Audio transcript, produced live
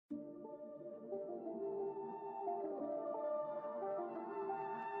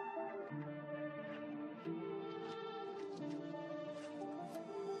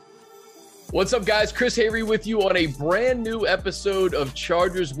What's up, guys? Chris Hayre with you on a brand new episode of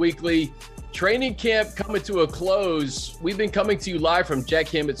Chargers Weekly. Training camp coming to a close. We've been coming to you live from Jack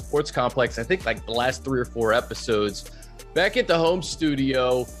Hammett Sports Complex, I think like the last 3 or 4 episodes. Back at the home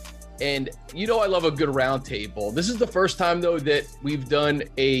studio, and you know I love a good roundtable. This is the first time, though, that we've done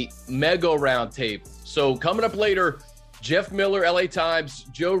a mega roundtable. So coming up later, Jeff Miller, LA Times,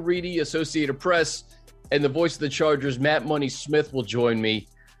 Joe Reedy, Associated Press, and the voice of the Chargers, Matt Money Smith, will join me.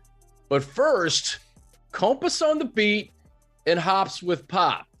 But first, Compass on the Beat and Hops with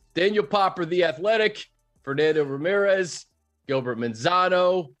Pop. Daniel Popper, The Athletic, Fernando Ramirez, Gilbert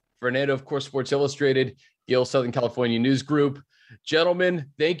Manzano, Fernando, of course, Sports Illustrated, Yale Southern California News Group. Gentlemen,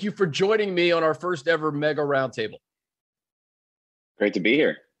 thank you for joining me on our first ever mega roundtable. Great to be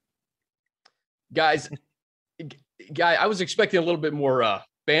here. Guy, I was expecting a little bit more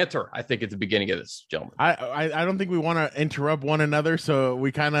banter, I think, at the beginning of this, gentlemen. I don't think we want to interrupt one another, so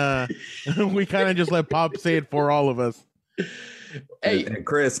we kind of just let Pop say it for all of us. Hey, and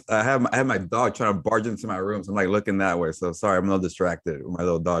Chris, I have my dog trying to barge into my room, so I'm like looking that way. So sorry, I'm a little distracted with my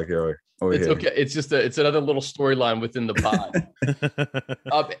little dog here. It's okay. It's just it's another little storyline within the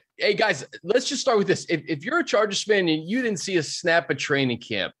pod. Hey guys, let's just start with this. If you're a Chargers fan and you didn't see a snap at training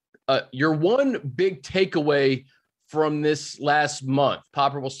camp, your one big takeaway from this last month,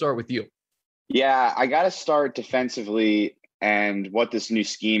 Popper, we'll start with you. Yeah, I got to start defensively and what this new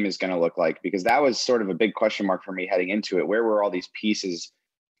scheme is going to look like, because that was sort of a big question mark for me heading into it. Where were all these pieces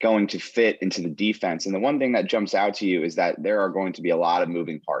going to fit into the defense? And the one thing that jumps out to you is that there are going to be a lot of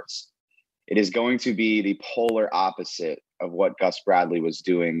moving parts. It is going to be the polar opposite of what Gus Bradley was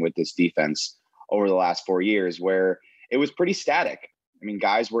doing with this defense over the last 4 years, where it was pretty static. I mean,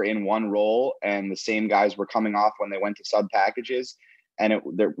 guys were in one role and the same guys were coming off when they went to sub packages. And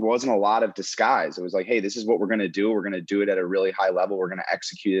there wasn't a lot of disguise. It was like, hey, this is what we're going to do. We're going to do it at a really high level. We're going to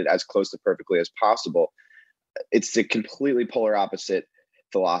execute it as close to perfectly as possible. It's a completely polar opposite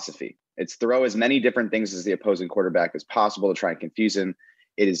philosophy. It's throw as many different things as the opposing quarterback as possible to try and confuse him.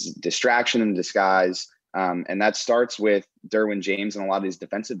 It is distraction in disguise. And that starts with Derwin James and a lot of these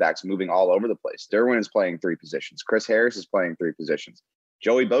defensive backs moving all over the place. Derwin is playing 3 positions. Chris Harris is playing 3 positions.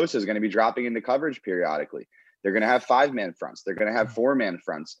 Joey Bosa is going to be dropping into coverage periodically. They're going to have 5-man fronts. They're going to have 4-man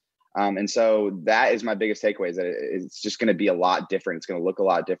fronts. And so that is my biggest takeaway, is that it's just going to be a lot different. It's going to look a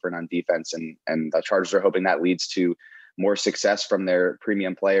lot different on defense. And the Chargers are hoping that leads to more success from their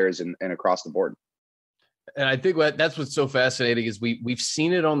premium players and across the board. And I think that's what's so fascinating is we've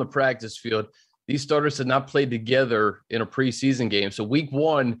seen it on the practice field. These starters had not played together in a preseason game. So week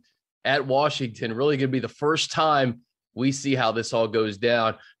 1 at Washington, really going to be the first time we see how this all goes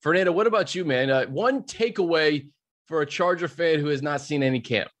down. Fernando, what about you, man? One takeaway for a Charger fan who has not seen any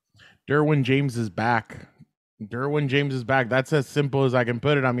camp. Derwin James is back. Derwin James is back. That's as simple as I can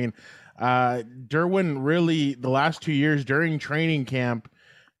put it. I mean, Derwin really, the last 2 years during training camp,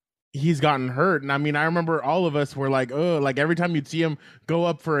 he's gotten hurt. And I mean, I remember all of us were like, oh, like every time you'd see him go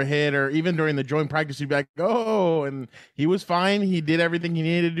up for a hit, or even during the joint practice, you'd be like, oh, and he was fine. He did everything he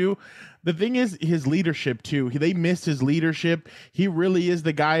needed to do. The thing is his leadership too. They missed his leadership. He really is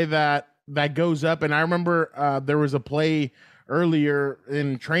the guy that goes up. And I remember there was a play earlier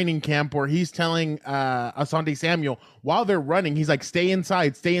in training camp where he's telling Asante Samuel while they're running, he's like, stay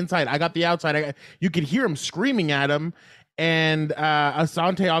inside. I got the outside. You could hear him screaming at him. And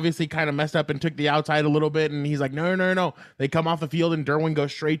Asante obviously kind of messed up and took the outside a little bit. And he's like, no. They come off the field and Derwin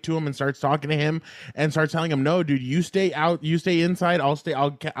goes straight to him and starts talking to him and starts telling him, no, dude, you stay out. You stay inside.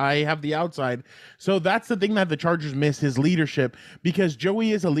 I have the outside. So that's the thing that the Chargers miss, his leadership, because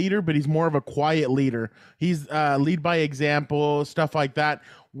Joey is a leader, but he's more of a quiet leader. He's lead by example, stuff like that.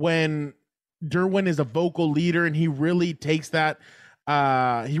 When Derwin is a vocal leader and he really takes that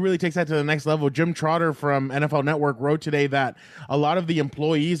to the next level. Jim Trotter from NFL Network wrote today that a lot of the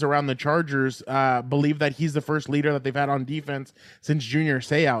employees around the Chargers believe that he's the first leader that they've had on defense since Junior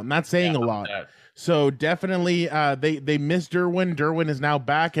Seau, and that's saying a lot. So definitely they miss Derwin. Derwin is now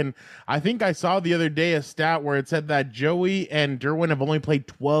back, and I think I saw the other day a stat where it said that Joey and Derwin have only played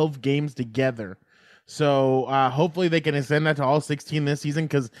 12 games together. So hopefully they can extend that to all 16 this season,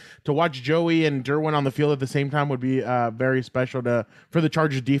 because to watch Joey and Derwin on the field at the same time would be very special for the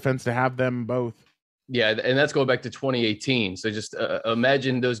Chargers defense to have them both. Yeah, and that's going back to 2018. So just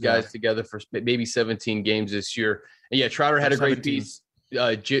imagine those guys together for maybe 17 games this year. And yeah, Trotter had a great piece.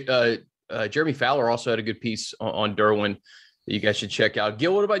 Jeremy Fowler also had a good piece on Derwin that you guys should check out.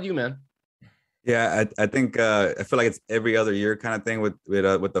 Gil, what about you, man? Yeah, I think I feel like it's every other year kind of thing with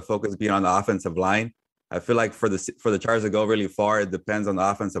the focus being on the offensive line. I feel like for the Chargers to go really far, it depends on the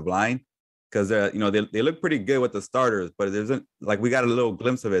offensive line. because they look pretty good with the starters, but we got a little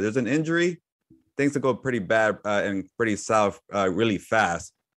glimpse of it. There's an injury, things will go pretty bad and pretty south really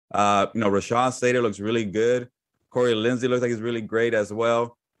fast. Rashawn Slater looks really good. Corey Linsley looks like he's really great as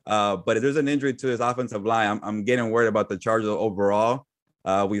well. But if there's an injury to his offensive line, I'm getting worried about the Chargers overall.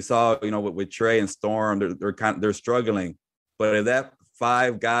 We saw, with Trey and Storm, they're struggling. But if that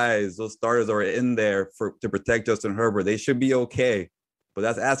 5 guys, those starters are in there to protect Justin Herbert, they should be okay. But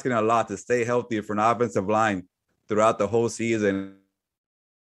that's asking a lot to stay healthy for an offensive line throughout the whole season.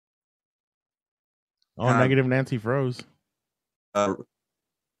 Negative Nancy froze.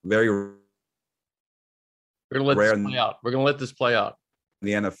 Very. We're gonna let this play out. We're gonna let this play out.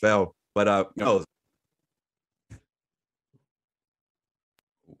 The NFL, but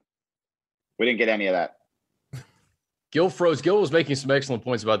we didn't get any of that. Gil froze. Gil was making some excellent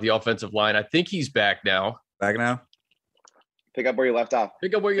points about the offensive line. I think he's back now. Back now? Pick up where you left off.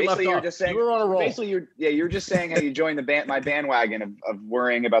 You're just saying, you were on a roll. Basically, you're just saying how you joined my bandwagon of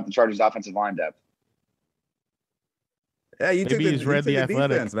worrying about the Chargers' offensive line depth. Yeah, you Maybe he's read the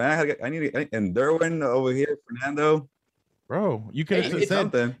Athletic, defense, man. I need and Derwin over here, Fernando. Bro, you could have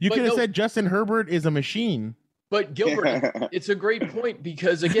said you could have said Justin Herbert is a machine. But Gilbert, it's a great point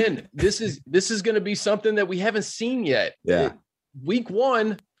because again, this is going to be something that we haven't seen yet. Yeah. Week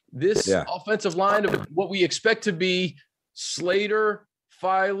 1, this offensive line of what we expect to be Slater,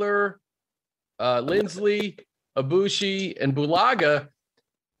 Filer, Linsley, Ibushi, and Bulaga.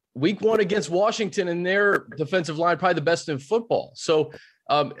 Week 1 against Washington and their defensive line, probably the best in football. So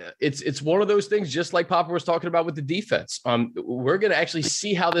it's one of those things, just like Papa was talking about with the defense. We're going to actually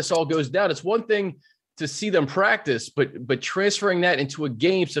see how this all goes down. It's one thing to see them practice, but transferring that into a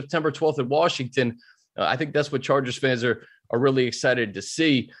game September 12th in Washington, I think that's what Chargers fans are really excited to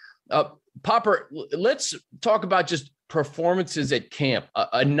see. Papa, let's talk about just performances at camp.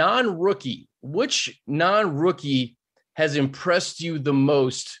 A non-rookie, which non-rookie has impressed you the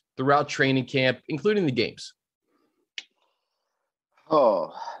most throughout training camp, including the games?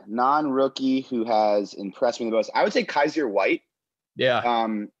 Oh, non-rookie who has impressed me the most. I would say Kaiser White. Yeah.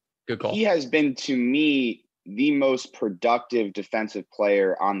 Good call. He has been, to me, the most productive defensive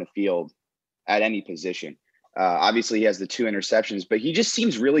player on the field at any position. Obviously, he has the 2 interceptions, but he just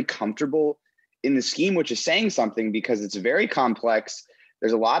seems really comfortable in the scheme, which is saying something because it's very complex.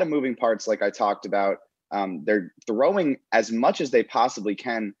 There's a lot of moving parts, like I talked about. They're throwing as much as they possibly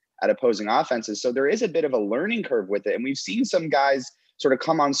can at opposing offenses. So there is a bit of a learning curve with it. And we've seen some guys sort of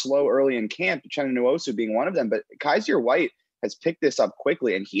come on slow early in camp, Uchenna Nwosu being one of them. But Kaiser White has picked this up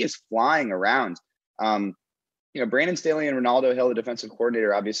quickly, and he is flying around. Brandon Staley and Ronaldo Hill, the defensive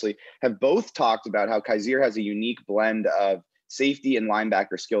coordinator, obviously, have both talked about how Kaiser has a unique blend of safety and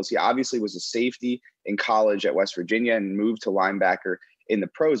linebacker skills. He obviously was a safety in college at West Virginia and moved to linebacker in the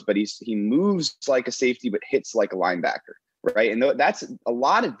pros, but he moves like a safety but hits like a linebacker, right? And that's a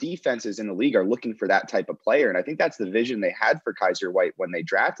lot of defenses in the league are looking for that type of player. And I think that's the vision they had for Kaiser White when they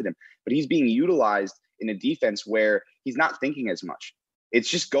drafted him. But he's being utilized in a defense where he's not thinking as much. It's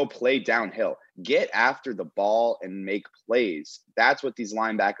just go play downhill, get after the ball and make plays. That's what these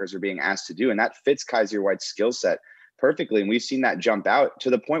linebackers are being asked to do. And that fits Kaiser White's skill set perfectly. And we've seen that jump out to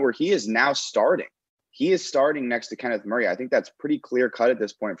the point where he is now starting. He is starting next to Kenneth Murray. I think that's pretty clear cut at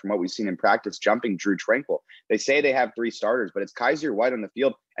this point from what we've seen in practice, jumping Drew Tranquil. They say they have 3 starters, but it's Kaiser White on the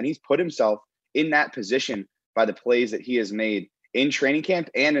field, and he's put himself in that position by the plays that he has made in training camp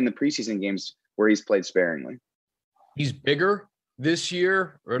and in the preseason games where he's played sparingly. He's bigger this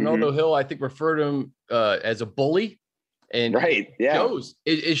year. Ronaldo Hill, I think, referred to him as a bully. And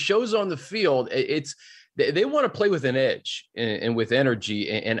it shows on the field. They want to play with an edge and with energy.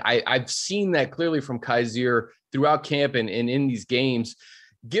 And I've seen that clearly from Kaiser throughout camp and in these games.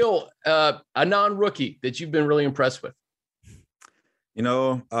 Gil, a non-rookie that you've been really impressed with.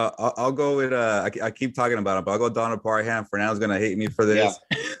 I'll go with, I keep talking about it, but I'll go Donald Parham. Fernando's going to hate me for this.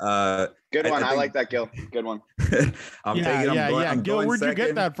 Yeah. Good one. I like that, Gil. Good one. Gil, where'd you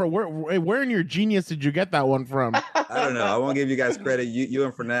get that from? Where in your genius did you get that one from? I don't know. I won't give you guys credit. You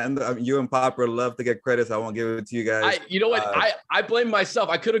and Fernando, you and Papa love to get credit, so I won't give it to you guys. You know what? I blame myself.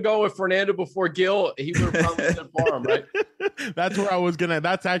 I could have gone with Fernando before Gil. He would have probably said Parham, right?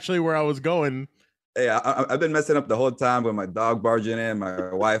 That's actually where I was going. Hey, I've been messing up the whole time with my dog barging in, my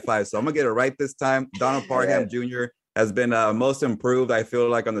Wi-Fi. So I'm going to get it right this time. Donald Parham Jr. has been most improved, I feel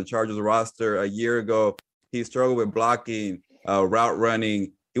like, on the Chargers roster. A year ago, he struggled with blocking, route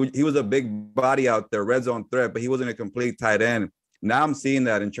running. He was a big body out there, red zone threat, but he wasn't a complete tight end. Now I'm seeing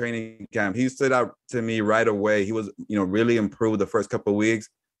that in training camp. He stood out to me right away. He was, really improved the first couple of weeks.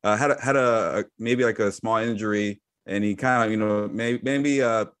 Had a maybe like a small injury and he kind of, maybe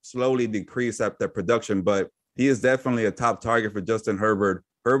slowly decreased the production, but he is definitely a top target for Justin Herbert.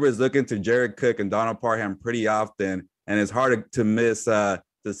 Herbert's looking to Jared Cook and Donald Parham pretty often, and it's hard to miss the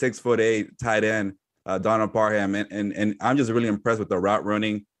 6'8" tight end, Donald Parham. And I'm just really impressed with the route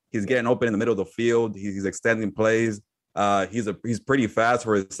running. He's getting open in the middle of the field. He's extending plays. He's pretty fast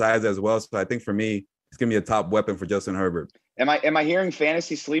for his size as well. So I think for me, he's gonna be a top weapon for Justin Herbert. Am I hearing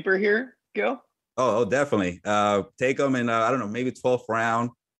fantasy sleeper here, Gil? Oh, definitely. Take him in I don't know, maybe 12th round.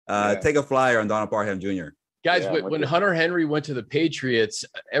 Take a flyer on Donald Parham Jr. Guys, when Hunter Henry went to the Patriots,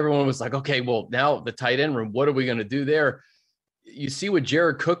 everyone was like, okay, well, now the tight end room, what are we going to do there? You see what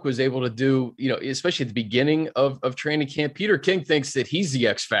Jared Cook was able to do, especially at the beginning of training camp. Peter King thinks that he's the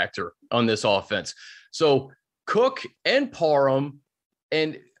X factor on this offense. So Cook and Parham,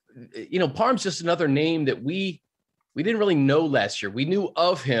 and, Parham's just another name that we didn't really know last year. We knew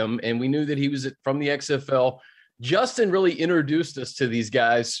of him, and we knew that he was from the XFL. Justin really introduced us to these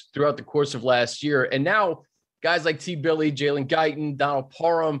guys throughout the course of last year. And now guys like T. Billy, Jalen Guyton, Donald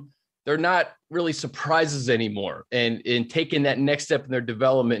Parham, they're not really surprises anymore. And in taking that next step in their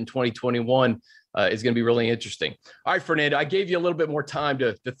development in 2021 is going to be really interesting. All right, Fernando, I gave you a little bit more time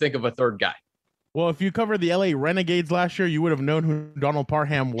to think of a third guy. Well, if you covered the LA Renegades last year, you would have known who Donald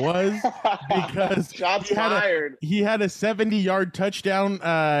Parham was, because he had a 70-yard touchdown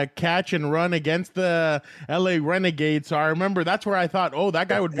catch and run against the LA Renegades. So I remember that's where I thought, oh, that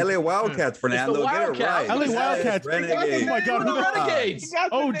guy would be LA Wildcats, Fernando. It's the Wildcats. LA Wildcats. Renegades. Oh my God, the Renegades.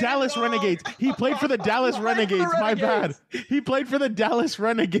 Oh, Dallas Renegades. He played for the Dallas Renegades. My bad. He played for the Dallas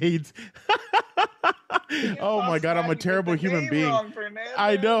Renegades. Oh my God, I'm a terrible human being.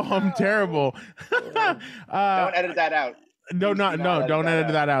 I know, I'm terrible. Don't edit that out. Don't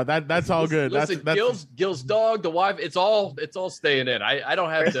edit that out. That's all good. Listen, that's Gil's dog, the wife, it's all staying in. I don't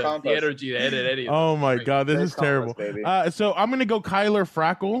have the energy to edit any of Oh my God, this is terrible. So I'm gonna go Kyler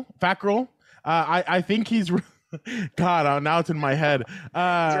Fackrell. I think he's God, now it's in my head.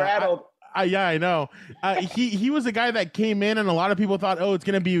 Rattled. Yeah, I know. He was a guy that came in, and a lot of people thought, oh, it's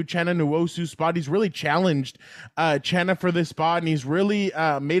going to be Uchenna Nwosu's spot. He's really challenged Chenna for this spot, and he's really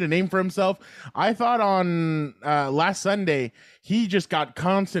made a name for himself. I thought on last Sunday, he just got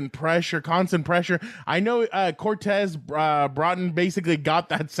constant pressure. I know Cortez Broughton basically got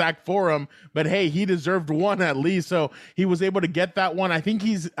that sack for him, but hey, he deserved one at least, so he was able to get that one. I think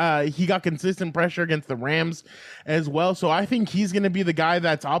he got consistent pressure against the Rams as well, so I think he's going to be the guy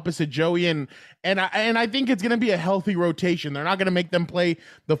that's opposite Joey, and I think it's going to be a healthy rotation. They're not going to make them play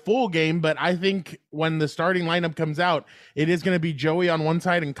the full game, but I think when the starting lineup comes out, it is going to be Joey on one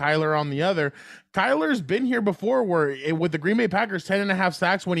side and Kyler on the other. Kyler's been here before with the Green Bay Packers, 10.5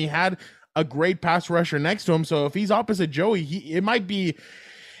 sacks when he had a great pass rusher next to him. So if he's opposite Joey, it might be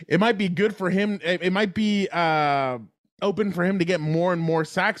good for him. It might be open for him to get more and more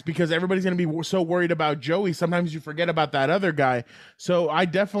sacks, because everybody's going to be so worried about Joey. Sometimes you forget about that other guy. So I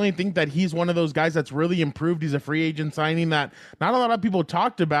definitely think that he's one of those guys that's really improved. He's a free agent signing that not a lot of people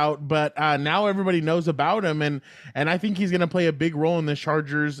talked about, but now everybody knows about him. And I think he's going to play a big role in the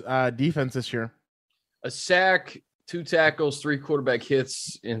Chargers defense this year. A sack, 2 tackles, 3 quarterback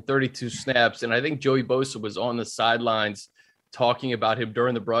hits in 32 snaps. And I think Joey Bosa was on the sidelines talking about him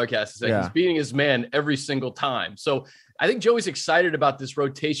during the broadcast. He's beating his man every single time. So I think Joey's excited about this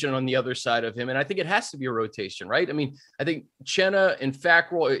rotation on the other side of him. And I think it has to be a rotation, right? I mean, I think Chenna and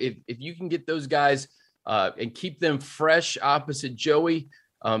Fackrell, if you can get those guys and keep them fresh opposite Joey,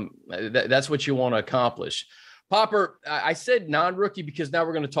 that's what you want to accomplish. Popper, I said non-rookie because now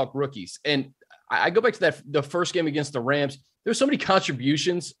we're going to talk rookies. And I go back to the first game against the Rams. There's so many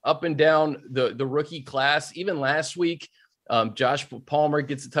contributions up and down the rookie class. Even last week, Josh Palmer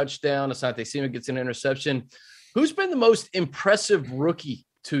gets a touchdown. Asante Sima gets an interception. Who's been the most impressive rookie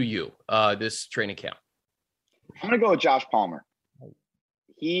to you this training camp? I'm going to go with Josh Palmer.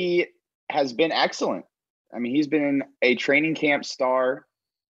 He has been excellent. I mean, he's been a training camp star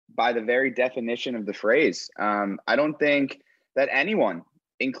by the very definition of the phrase. I don't think that anyone,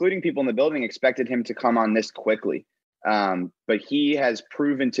 including people in the building, expected him to come on this quickly. But he has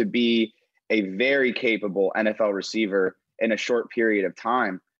proven to be a very capable NFL receiver in a short period of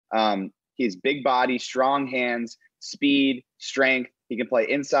time. He's big body, strong hands, speed, strength. He can play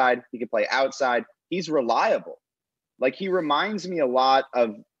inside. He can play outside. He's reliable. Like, he reminds me a lot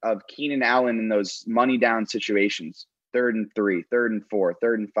of Keenan Allen in those money down situations, 3rd and 3, 3rd and 4,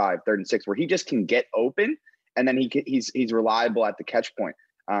 3rd and 5, 3rd and 6, where he just can get open, and then he's reliable at the catch point.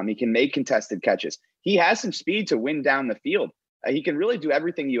 He can make contested catches. He has some speed to win down the field. He can really do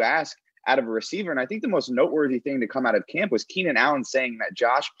everything you ask out of a receiver. And I think the most noteworthy thing to come out of camp was Keenan Allen saying that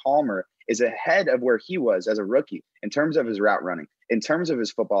Josh Palmer is ahead of where he was as a rookie in terms of his route running, in terms of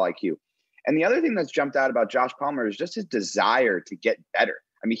his football IQ. And the other thing that's jumped out about Josh Palmer is just his desire to get better.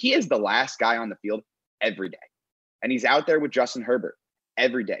 I mean, he is the last guy on the field every day. And he's out there with Justin Herbert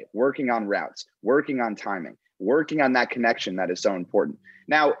every day, working on routes, working on timing, working on that connection that is so important.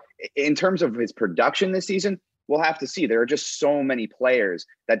 Now, in terms of his production this season, we'll have to see. There are just so many players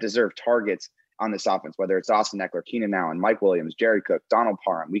that deserve targets on this offense, whether it's Austin Eckler, Keenan Allen, Mike Williams, Jerry Cook, Donald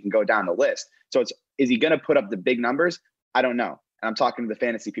Parham. We can go down the list. So is he going to put up the big numbers? I don't know. And I'm talking to the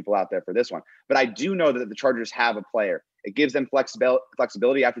fantasy people out there for this one. But I do know that the Chargers have a player. It gives them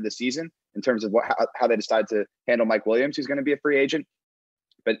flexibility after the season in terms of how they decide to handle Mike Williams, who's going to be a free agent.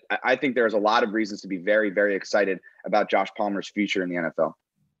 But I think there's a lot of reasons to be very, very excited about Josh Palmer's future in the NFL.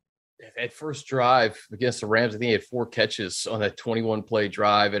 That first drive against the Rams, I think he had 4 catches on that 21-play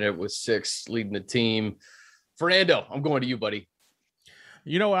drive, and it was 6 leading the team. Fernando, I'm going to you, buddy.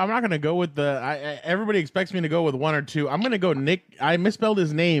 You know, I'm not going to go with everybody expects me to go with 1 or 2. I'm going to go Nick. I misspelled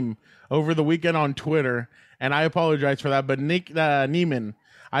his name over the weekend on Twitter, and I apologize for that. But Nick Niemann,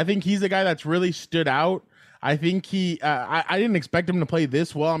 I think he's the guy that's really stood out. I think I didn't expect him to play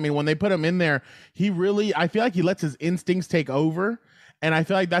this well. I mean, when they put him in there, I feel like he lets his instincts take over. And I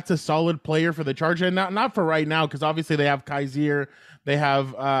feel like that's a solid player for the Chargers. And not for right now, because obviously they have Kaiser, they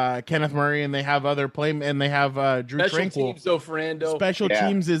have Kenneth Murray, and they have other and they have Drew Special Tranquill. Teams, though, Fernando. Special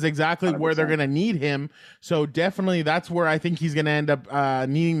teams is exactly 100%. Where they're going to need him. So definitely that's where I think he's going to end up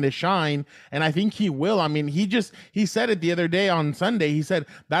needing to shine. And I think he will. I mean, he said it the other day on Sunday. He said,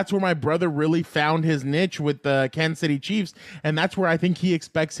 that's where my brother really found his niche with the Kansas City Chiefs. And that's where I think he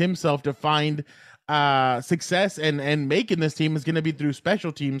expects himself to find success and making this team is going to be through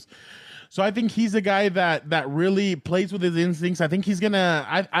special teams. So I think he's a guy that really plays with his instincts. I think he's gonna.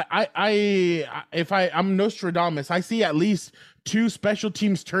 I'm Nostradamus, I see at least 2 special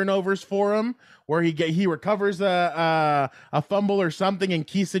teams turnovers for him, where he recovers a fumble or something in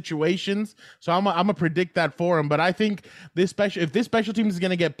key situations. So I'm gonna predict that for him. But I think if this special team is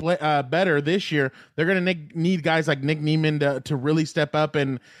gonna get better this year, they're gonna need guys like Nick Niemann to really step up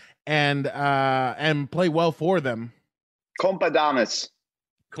and play well for them. Compadamus.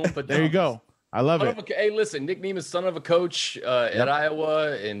 There you go. I love it. Hey, listen, Nick Niemann's son of a coach at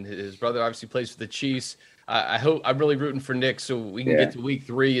Iowa, and his brother obviously plays for the Chiefs. I'm really rooting for Nick, so we can get to week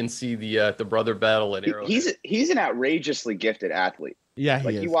 3 and see the brother battle at Arrowhead. He's an outrageously gifted athlete. Yeah,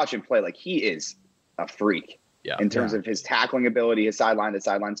 you watch him play, he is a freak. Yeah, in terms of his tackling ability, his sideline to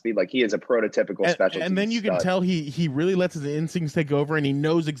sideline speed, he is a prototypical special teams. And then you can tell he really lets his instincts take over, and he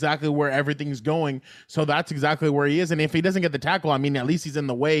knows exactly where everything's going. So that's exactly where he is. And if he doesn't get the tackle, I mean, at least he's in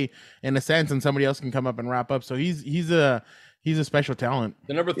the way in a sense, and somebody else can come up and wrap up. So he's a special talent.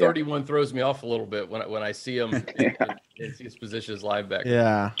 The number 31 throws me off a little bit when I see him and see his position as linebacker.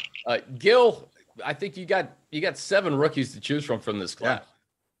 Yeah, Gil, I think you got 7 rookies to choose from this class.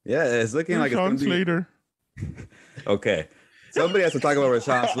 Yeah, it's looking like it's going to be Slater. Okay, somebody has to talk about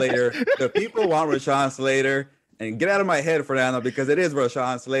Rashawn Slater. The people want Rashawn Slater, and get out of my head, Fernando, because it is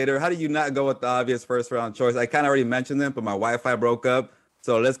Rashawn Slater. How do you not go with the obvious first round choice? I kind of already mentioned him, but my Wi-Fi broke up.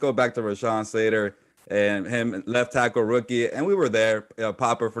 So let's go back to Rashawn Slater and him, left tackle rookie. And we were there,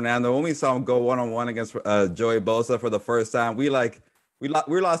 Papa Fernando, when we saw him go one-on-one against Joey Bosa for the first time. We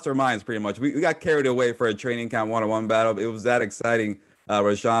lost our minds pretty much. We got carried away for a training camp one-on-one battle. It was that exciting.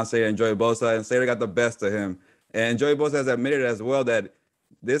 Rashawn Slater and Joey Bosa, and Slater got the best of him. And Joey Bosa has admitted as well that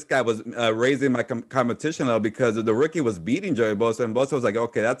this guy was raising my competition level because the rookie was beating Joey Bosa, and Bosa was like,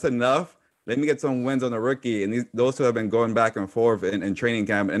 okay, that's enough. Let me get some wins on the rookie. And those two have been going back and forth in training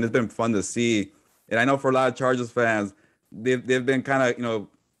camp, and it's been fun to see. And I know for a lot of Chargers fans, they've been kind of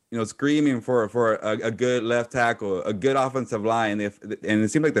screaming for a good left tackle, a good offensive line. And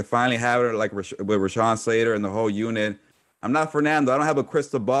it seems like they finally have it, with Rashawn Slater and the whole unit. I'm not Fernando. I don't have a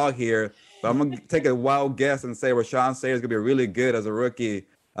crystal ball here, but I'm going to take a wild guess and say Rashawn Slater is going to be really good as a rookie.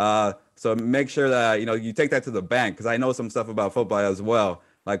 So make sure that, you take that to the bank, because I know some stuff about football as well,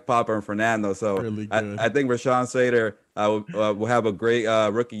 like Papa and Fernando. So really I think Rashawn Slater will have a great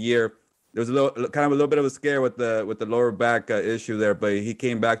rookie year. There was a little bit of a scare with the lower back issue there, but he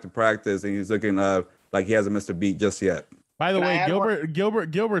came back to practice, and he's looking like he hasn't missed a beat just yet. By the way,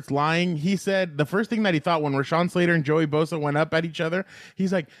 Gilbert's lying. He said the first thing that he thought when Rashawn Slater and Joey Bosa went up at each other,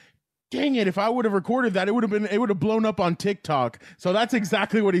 he's like, dang it, if I would have recorded that, it would have blown up on TikTok. So that's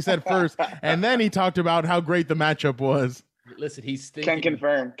exactly what he said first. And then he talked about how great the matchup was. Listen, he's thinking.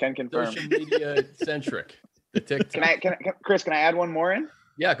 Can confirm. Social media centric. The TikTok. Chris, can I add one more in?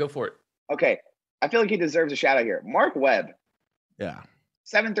 Yeah, go for it. Okay. I feel like he deserves a shout out here. Mark Webb. Yeah.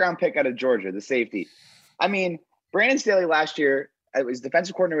 7th round pick out of Georgia, the safety. I mean, Brandon Staley last year was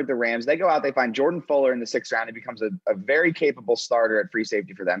defensive coordinator with the Rams. They go out, they find Jordan Fuller in the 6th round. He becomes a very capable starter at free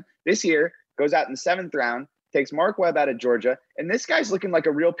safety for them. This year, goes out in the 7th round, takes Mark Webb out of Georgia, and this guy's looking like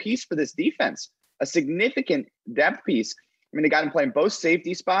a real piece for this defense, a significant depth piece. I mean, they got him playing both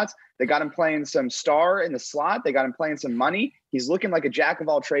safety spots. They got him playing some star in the slot. They got him playing some money. He's looking like a jack of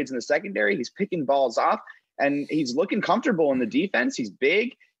all trades in the secondary. He's picking balls off, and he's looking comfortable in the defense. He's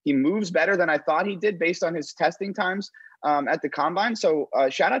big. He moves better than I thought he did based on his testing times at the combine. So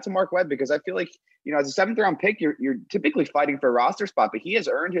shout out to Mark Webb, because I feel like, as a 7th round pick, you're typically fighting for a roster spot, but he has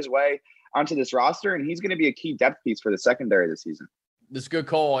earned his way onto this roster, and he's going to be a key depth piece for the secondary this season. That's a good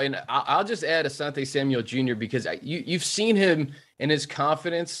call. And I'll just add Asante Samuel Jr. because you've seen him and his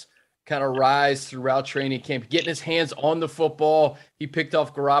confidence kind of rise throughout training camp, getting his hands on the football. He picked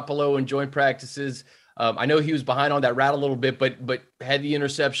off Garoppolo in joint practices. I know he was behind on that route a little bit, but had the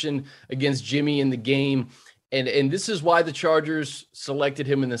interception against Jimmy in the game. And this is why the Chargers selected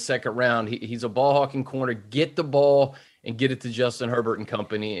him in the 2nd round. He's a ball hawking corner. Get the ball and get it to Justin Herbert and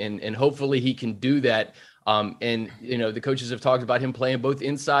company. And hopefully he can do that. The coaches have talked about him playing both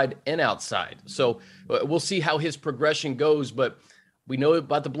inside and outside. So we'll see how his progression goes, but we know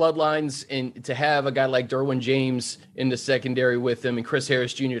about the bloodlines, and to have a guy like Derwin James in the secondary with him and Chris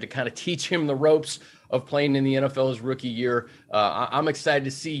Harris Jr. to kind of teach him the ropes of playing in the NFL his rookie year. I'm excited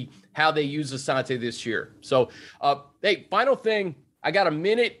to see how they use Asante this year. So, hey, final thing, I got a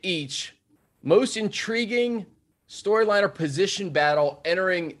minute each. Most intriguing storyline or position battle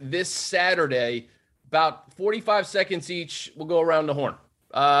entering this Saturday. About 45 seconds each. We'll go around the horn.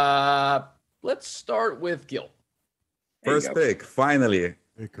 Let's start with Gil. First pick, finally.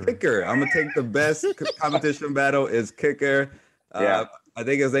 Kicker. I'm going to take the best competition battle is kicker. I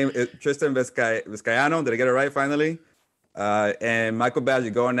think his name is Tristan Vizcaino. Did I get it right finally? And Michael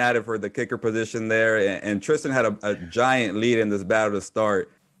Badgley going at it for the kicker position there. And Tristan had a giant lead in this battle to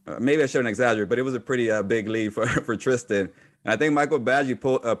start. Maybe I shouldn't exaggerate, but it was a pretty big lead for Tristan. And I think Michael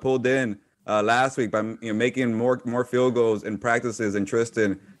Badgley pulled in last week by making more field goals in practices, and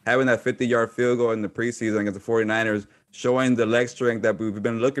Tristan having that 50-yard field goal in the preseason against the 49ers, showing the leg strength that we've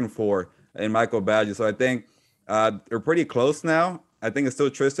been looking for in Michael Badgley. So I think they're pretty close now. I think it's still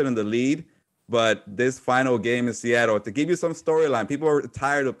Tristan in the lead, but this final game in Seattle, to give you some storyline, people are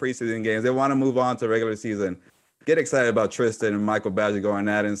tired of preseason games. They want to move on to regular season. Get excited about Tristan and Michael Badgley going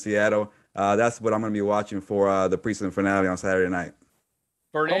at it in Seattle. That's what I'm going to be watching for the preseason finale on Saturday night.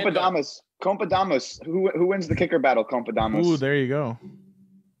 Compadamus. Who wins the kicker battle? Compadamus. Ooh, there you go.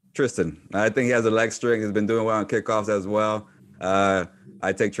 Tristan. I think he has a leg strength. He's been doing well on kickoffs as well.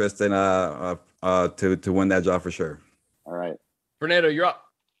 I take Tristan to win that job for sure. All right. Fernando, you're up.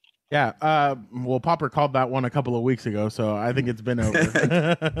 Yeah. Well, Popper called that one a couple of weeks ago, so I think it's been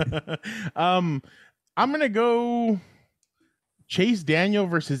over. I'm going to go Chase Daniel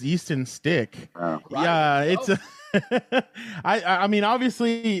versus Easton Stick. Oh, yeah, it's I mean,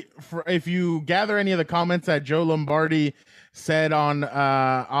 obviously, if you gather any of the comments that Joe Lombardi said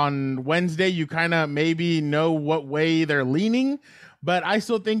on Wednesday, you kind of maybe know what way they're leaning. But I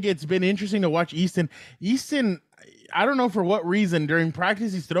still think it's been interesting to watch Easton. I don't know for what reason, during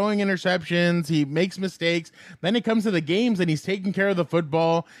practice, he's throwing interceptions. He makes mistakes. Then it comes to the games and he's taking care of the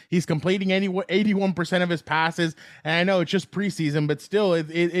football. He's completing 81% of his passes. And I know it's just preseason, but still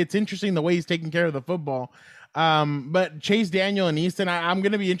it's interesting the way he's taking care of the football. But Chase Daniel and Easton, I'm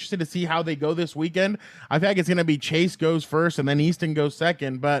going to be interested to see how they go this weekend. I think it's going to be Chase goes first and then Easton goes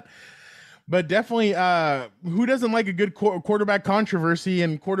second, but definitely, who doesn't like a good quarterback controversy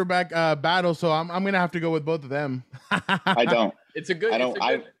and quarterback battle? So I'm going to have to go with both of them. I don't.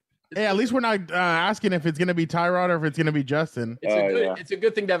 Hey, at least we're not asking if it's going to be Tyrod or if it's going to be Justin. It's a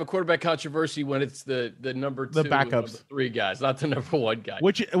good thing to have a quarterback controversy when it's the number two, the backups, the three guys, not the number one guy.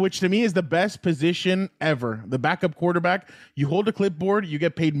 Which to me is the best position ever. The backup quarterback. You hold a clipboard, you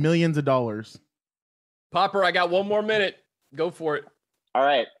get paid millions of dollars. Popper, I got one more minute. Go for it. All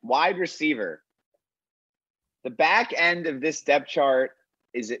right, wide receiver. The back end of this depth chart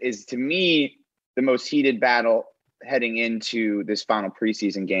is to me the most heated battle heading into this final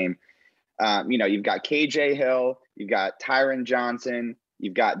preseason game. You've got KJ Hill, you've got Tyron Johnson,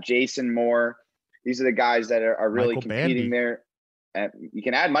 you've got Jason Moore. These are the guys that are really Michael competing Bandy. there. And you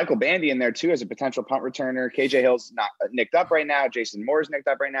can add Michael Bandy in there too as a potential punt returner. KJ Hill's not nicked up right now. Jason Moore's nicked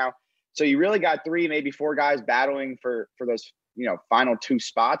up right now. So you really got 3, maybe 4 guys battling for those final 2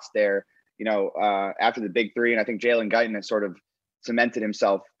 spots there. After the big 3, and I think Jalen Guyton has sort of cemented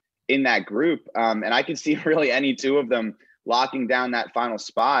himself in that group. And I can see really any 2 of them locking down that final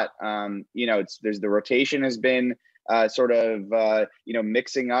spot. There's the rotation has been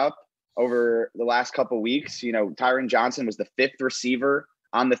mixing up over the last couple of weeks. Tyron Johnson was the 5th receiver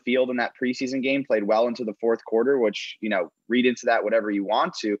on the field in that preseason game, played well into the 4th quarter, which, read into that whatever you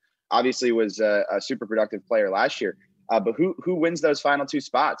want to. Obviously was a super productive player last year. But who wins those final 2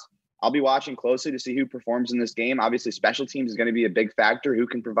 spots? I'll be watching closely to see who performs in this game. Obviously, special teams is going to be a big factor. Who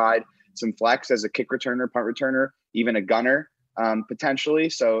can provide some flex as a kick returner, punt returner, even a gunner potentially.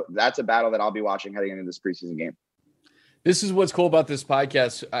 So that's a battle that I'll be watching heading into this preseason game. This is what's cool about this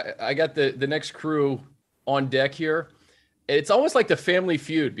podcast. I got the next crew on deck here. It's almost like the Family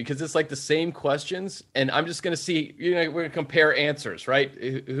Feud because it's like the same questions. And I'm just going to see, we're going to compare answers, right?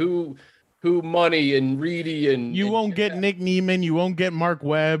 Who Money and Reedy and won't get Nick Neiman, you won't get Mark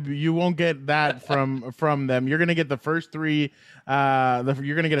Webb, you won't get that from them. You're gonna get the first 3. You're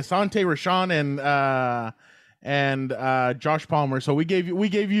gonna get Asante, Rashawn, and Josh Palmer. So we gave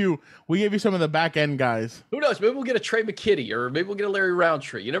you some of the back end guys. Who knows? Maybe we'll get a Trey McKitty, or maybe we'll get a Larry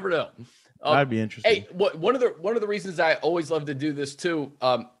Roundtree. You never know. That'd be interesting. Hey, one of the reasons I always love to do this too,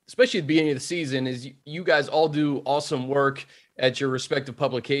 especially at the beginning of the season, is you guys all do awesome work at your respective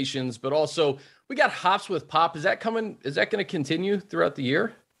publications, but also we got Hops with Pop. Is that coming? Is that going to continue throughout the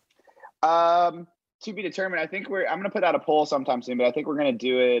year? To be determined. I think I'm going to put out a poll sometime soon, but I think we're going to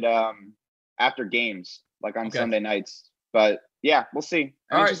do it after games, like on Sunday nights. But yeah, we'll see.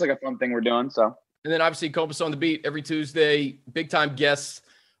 It's just like a fun thing we're doing. So, and then obviously Compass on the Beat every Tuesday, big time guests.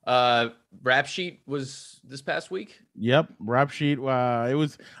 Rap Sheet was this past week. Yep, Rap Sheet.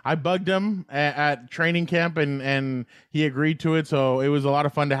 I bugged him at training camp, and he agreed to it. So it was a lot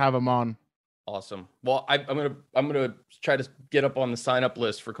of fun to have him on. Awesome. Well, I'm gonna try to get up on the sign up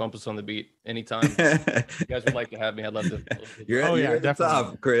list for Compass on the Beat anytime you guys would like to have me. I'd love to. You're at the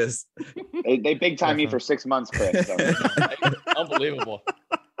top, Chris. They big time me for 6 months, Chris. So. Unbelievable.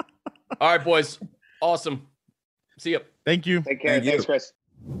 All right, boys. Awesome. See you. Thank you. Take care. Thanks, Chris.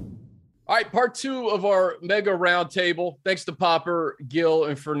 All right, part 2 of our mega roundtable. Thanks to Popper, Gil,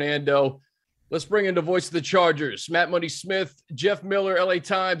 and Fernando. Let's bring in the voice of the Chargers. Matt Money Smith, Jeff Miller, LA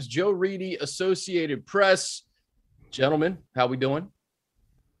Times, Joe Reedy, Associated Press. Gentlemen, how we doing?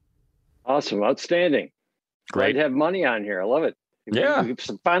 Awesome. Outstanding. Great to have Money on here. I love it. Yeah.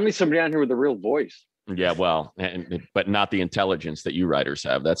 Finally somebody on here with a real voice. Yeah, well, but not the intelligence that you writers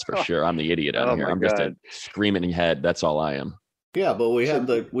have. That's for sure. I'm the idiot on here. I'm just a screaming head. That's all I am. Yeah, but we have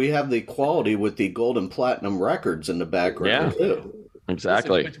the quality with the gold and platinum records in the background too.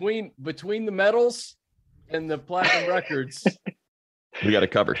 Exactly. Listen, between the medals and the platinum records, we got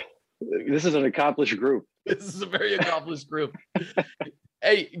it covered. This is an accomplished group. This is a very accomplished group.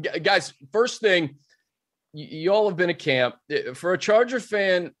 Hey, guys, first thing, you all have been at camp. For a Charger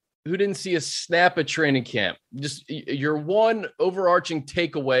fan who didn't see a snap at training camp, just your one overarching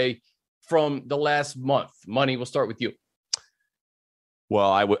takeaway from the last month. Money, we'll start with you.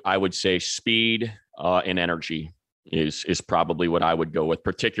 Well, I would say speed and energy is probably what I would go with,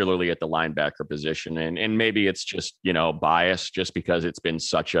 particularly at the linebacker position. And maybe it's just, bias just because it's been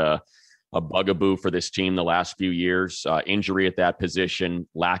such a bugaboo for this team the last few years. Injury at that position,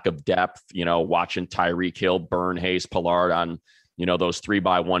 lack of depth, watching Tyreek Hill burn Hayes Pollard on, those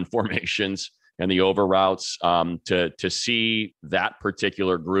 3-by-1 formations and the over routes. To see that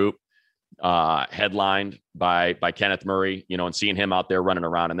particular group headlined by Kenneth Murray, and seeing him out there running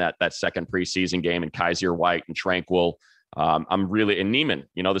around in that second preseason game, and Kaiser White and Tranquil. I'm really, and Neiman,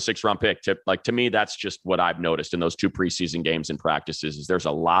 the 6th-round pick. To me, that's just what I've noticed in those 2 preseason games and practices is there's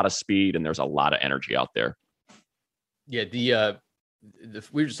a lot of speed and there's a lot of energy out there. Yeah,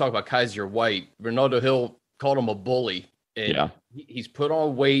 we were just talking about Kaiser White. Ronaldo Hill called him a bully. And he's put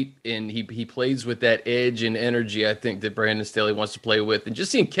on weight, and he plays with that edge and energy I think that Brandon Staley wants to play with. And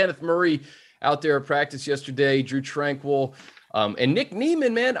just seeing Kenneth Murray out there at practice yesterday, Drew Tranquil, and Nick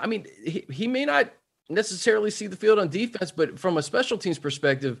Neiman, man, I mean, he may not necessarily see the field on defense, but from a special teams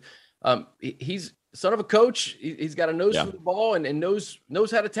perspective, he's son of a coach. He's got a nose for the ball and knows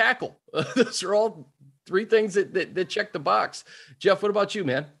how to tackle. Those are all 3 things that check the box. Jeff, what about you,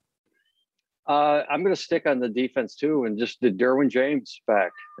 man? I'm going to stick on the defense too, and just the Derwin James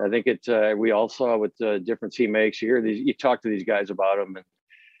fact. I think we all saw what the difference he makes. You talk to these guys about him,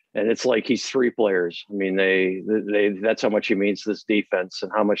 and it's like he's 3 players. I mean, they that's how much he means to this defense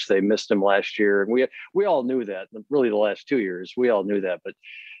and how much they missed him last year. And we all knew that. Really, the last 2 years, we all knew that. But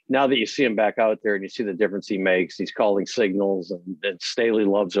now that you see him back out there and you see the difference he makes, he's calling signals, and Staley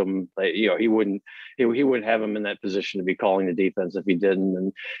loves him. He wouldn't have him in that position to be calling the defense if he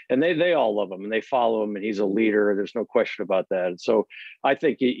didn't. And they all love him and they follow him, and he's a leader. There's no question about that. And so I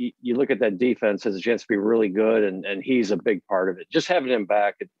think you look at that defense has a chance to be really good, and he's a big part of it. Just having him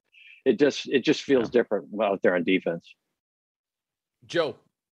back, it just feels different out there on defense. Joe,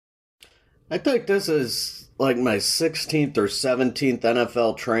 I think this is like my 16th or 17th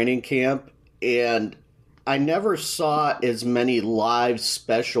NFL training camp, and I never saw as many live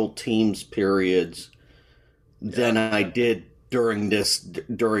special teams periods than I did during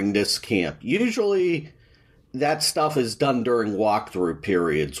this camp. Usually that stuff is done during walkthrough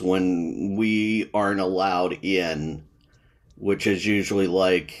periods when we aren't allowed in, which is usually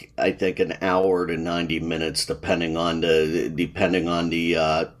like, I think, an hour to 90 minutes, depending on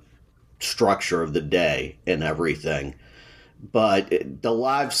the structure of the day and everything. But the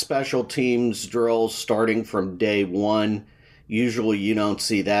live special teams drills starting from day one, usually you don't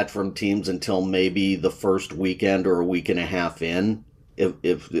see that from teams until maybe the first weekend or a week and a half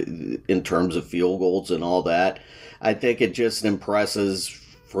if in terms of field goals and all that. I think it just impresses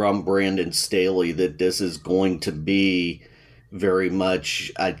from Brandon Staley that this is going to be very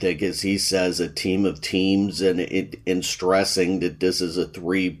much, I think, as he says, a team of teams, and stressing that this is a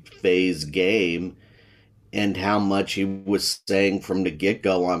 3-phase game, and how much he was saying from the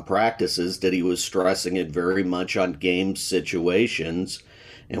get-go on practices that he was stressing it very much on game situations,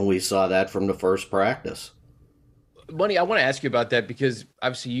 and we saw that from the first practice. Money, I want to ask you about that because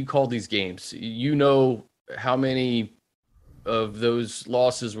obviously you called these games. You know how many of those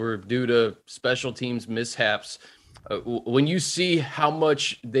losses were due to special teams mishaps. When you see how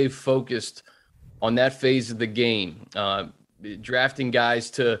much they've focused on that phase of the game, drafting guys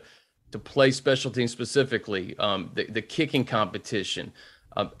to play special teams specifically, the kicking competition,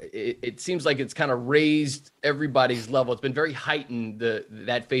 it seems like it's kind of raised everybody's level. It's been very heightened,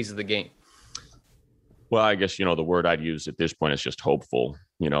 that phase of the game. Well, I guess, the word I'd use at this point is just hopeful,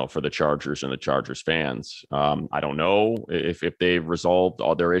 for the Chargers and the Chargers fans. I don't know if they've resolved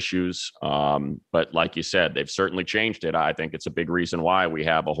all their issues. But like you said, they've certainly changed it. I think it's a big reason why we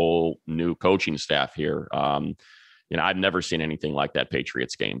have a whole new coaching staff here. I've never seen anything like that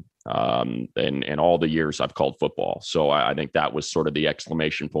Patriots game in all the years I've called football. So I think that was sort of the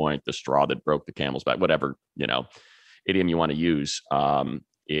exclamation point, the straw that broke the camel's back, whatever, idiom you want to use.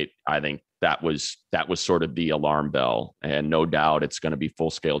 I think that was sort of the alarm bell, and no doubt it's going to be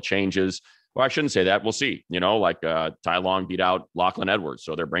full scale changes. Well, I shouldn't say that. We'll see, Ty Long beat out Lachlan Edwards.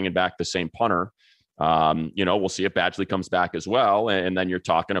 So they're bringing back the same punter. We'll see if Badgley comes back as well. And then you're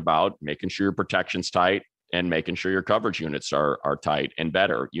talking about making sure your protection's tight and making sure your coverage units are tight and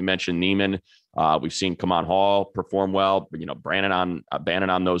better. You mentioned Neiman. We've seen Kaman Hall perform well, Bannon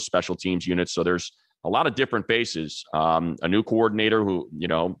on those special teams units. So there's a lot of different faces. A new coordinator who,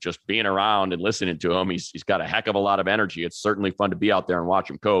 just being around and listening to him, he's got a heck of a lot of energy. It's certainly fun to be out there and watch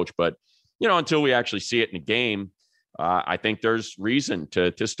him coach. But, until we actually see it in a game, I think there's reason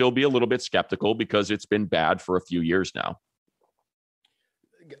to still be a little bit skeptical because it's been bad for a few years now.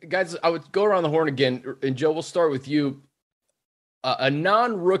 Guys, I would go around the horn again. And Joe, we'll start with you. A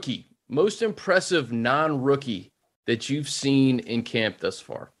non-rookie, most impressive non-rookie that you've seen in camp thus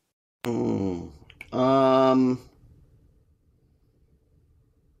far.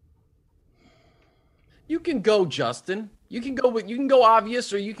 You can go, Justin. You can go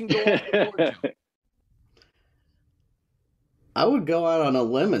obvious, or you can go. I would go out on a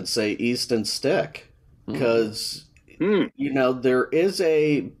limb and say Easton Stick, because there is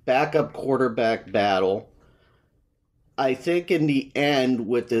a backup quarterback battle. I think in the end,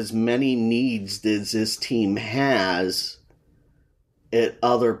 with as many needs as this team has at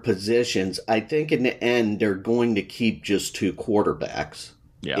other positions, I think in the end they're going to keep just 2 quarterbacks.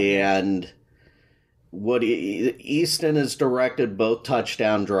 Yeah. And what Easton has directed both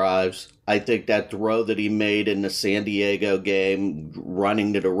touchdown drives. I think that throw that he made in the San Diego game,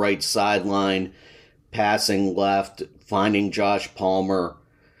 running to the right sideline, passing left, finding Josh Palmer,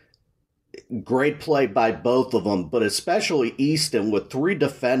 great play by both of them, but especially Easton with 3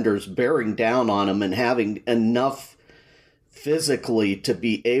 defenders bearing down on him and having enough physically to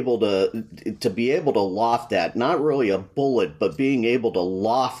be able to loft that, not really a bullet, but being able to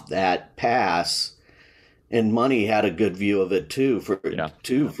loft that pass. And Money had a good view of it too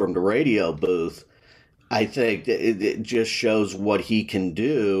from the radio booth. I think it just shows what he can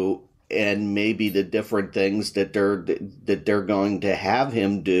do, and maybe the different things that they're going to have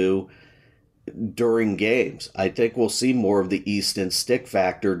him do during games. I think we'll see more of the Easton Stick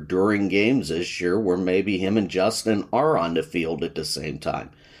factor during games this year, where maybe him and Justin are on the field at the same time.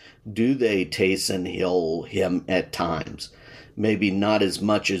 Do they Taysom Hill him at times? Maybe not as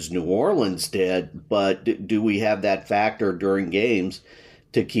much as New Orleans did, but do we have that factor during games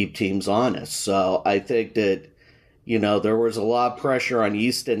to keep teams honest? So I think that, there was a lot of pressure on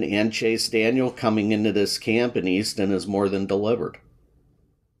Easton and Chase Daniel coming into this camp, and Easton has more than delivered.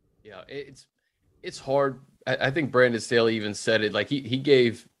 Yeah. it's hard. I think Brandon Staley even said it. Like he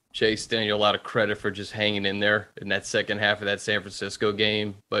gave Chase Daniel a lot of credit for just hanging in there in that second half of that San Francisco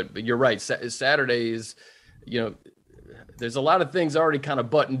game. But you're right. Saturday is, there's a lot of things already kind of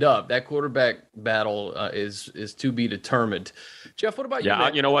buttoned up. That quarterback battle is to be determined. Jeff, what about you?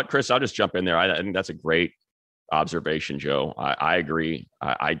 Yeah, you know what, Chris? I'll just jump in there. I think that's a great observation, Joe. I agree.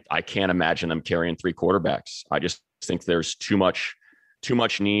 I can't imagine them carrying 3 quarterbacks. I just think there's too much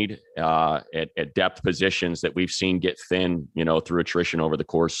need at depth positions that we've seen get thin, through attrition over the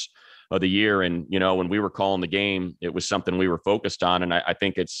course of the year. And, when we were calling the game, it was something we were focused on. And I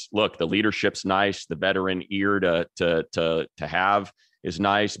think the leadership's nice. The veteran ear to have is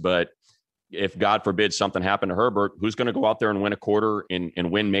nice. But if God forbid something happened to Herbert, who's going to go out there and win a quarter and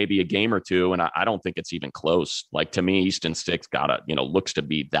win maybe a game or two? And I don't think it's even close. Like, to me, Easton Stick's looks to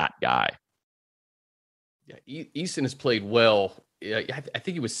be that guy. Yeah. Easton has played well. I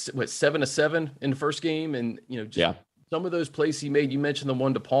think he was 7-7 in the first game. And, some of those plays he made, you mentioned the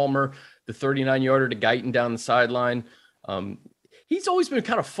one to Palmer, the 39-yarder to Guyton down the sideline. He's always been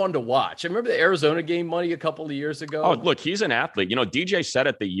kind of fun to watch. I remember the Arizona game, Money, a couple of years ago. Oh, look, he's an athlete. DJ said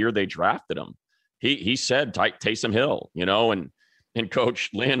it the year they drafted him. He said Taysom Hill, and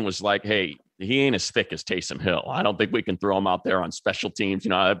Coach Lynn was like, hey, he ain't as thick as Taysom Hill. I don't think we can throw him out there on special teams.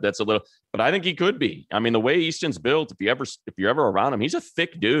 That's a little, but I think he could be. I mean, the way Easton's built, if you're ever around him, he's a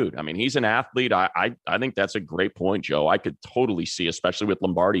thick dude. I mean, he's an athlete. I think that's a great point, Joe. I could totally see, especially with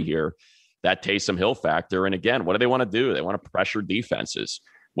Lombardi here, that Taysom Hill factor. And again, what do they want to do? They want to pressure defenses.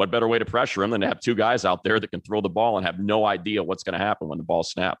 What better way to pressure them than to have 2 guys out there that can throw the ball and have no idea what's going to happen when the ball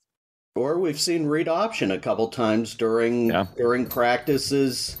snaps? Or we've seen read option a couple times during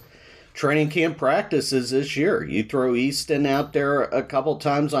practices. Training camp practices this year. You throw Easton out there a couple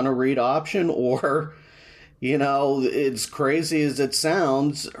times on a read option, or, it's crazy as it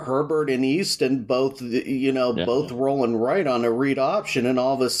sounds, Herbert and Easton both rolling right on a read option, and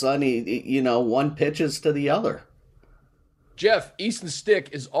all of a sudden, one pitches to the other. Jeff, Easton Stick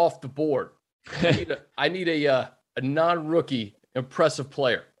is off the board. I need a non-rookie impressive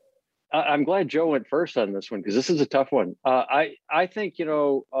player. I'm glad Joe went first on this one, because this is a tough one. I think,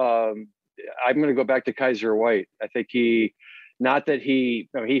 I'm going to go back to Kaiser White. I think he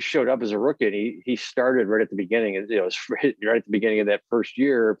showed up as a rookie, and he started right at the beginning. It was right at the beginning of that first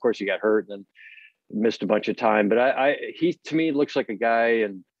year. Of course, he got hurt and then missed a bunch of time. But he to me looks like a guy,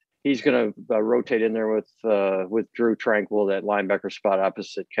 and he's going to rotate in there with Drew Tranquil, that linebacker spot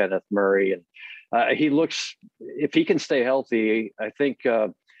opposite Kenneth Murray. And he looks, if he can stay healthy, I think.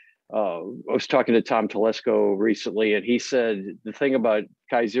 I was talking to Tom Telesco recently, and he said the thing about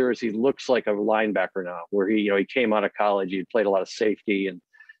Kaiser is he looks like a linebacker now, where he came out of college, he played a lot of safety, and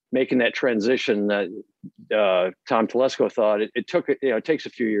making that transition that Tom Telesco thought it took, it takes a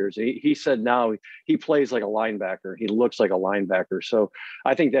few years. He said now he plays like a linebacker. He looks like a linebacker. So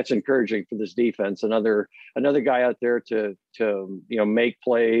I think that's encouraging for this defense. Another guy out there to make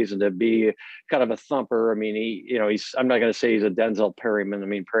plays and to be kind of a thumper. I mean, I'm not going to say he's a Denzel Perryman. I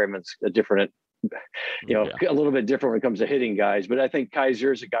mean, Perryman's a different, a little bit different when it comes to hitting guys, but I think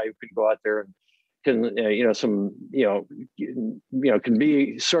Kaiser is a guy who can go out there and can can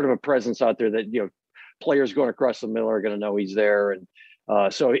be sort of a presence out there that players going across the middle are going to know he's there, and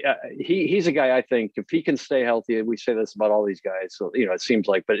so he's a guy I think if he can stay healthy. We say this about all these guys, so it seems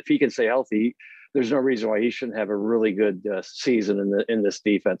like, but if he can stay healthy, there's no reason why he shouldn't have a really good season in this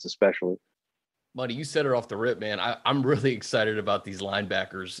defense, especially. Buddy, you said it off the rip, man. I'm really excited about these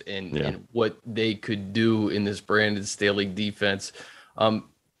linebackers and what they could do in this Brandon Staley defense.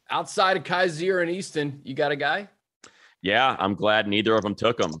 Outside of Kaiser and Easton, you got a guy? Yeah, I'm glad neither of them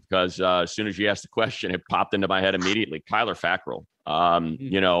took him, because as soon as you asked the question, it popped into my head immediately. Kyler Fackrell.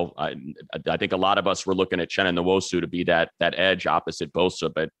 I think a lot of us were looking at Uchenna Nwosu to be that edge opposite Bosa,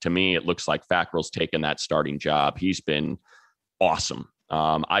 but to me, it looks like Fackrell's taken that starting job. He's been awesome.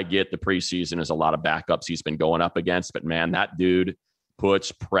 I get the preseason is a lot of backups he's been going up against, but man, that dude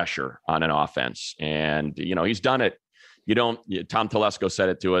puts pressure on an offense, and he's done it. Tom Telesco said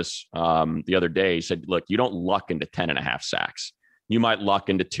it to us the other day. He said, look, you don't luck into 10.5 sacks. You might luck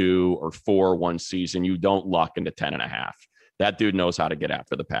into 2 or 4 one season. You don't luck into 10.5. That dude knows how to get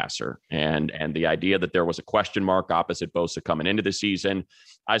after the passer. And the idea that there was a question mark opposite Bosa coming into the season,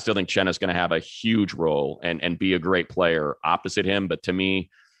 I still think Uchenna's going to have a huge role and be a great player opposite him. But to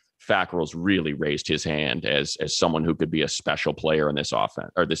me, Fackrell's really raised his hand as someone who could be a special player in this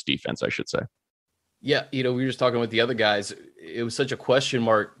offense, or this defense, I should say. Yeah, we were just talking with the other guys. It was such a question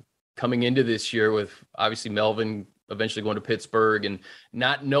mark coming into this year with obviously Melvin eventually going to Pittsburgh and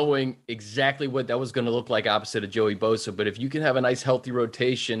not knowing exactly what that was going to look like opposite of Joey Bosa. But if you can have a nice healthy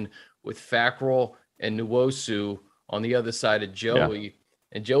rotation with Fackrell and Nwosu on the other side of Joey. Yeah.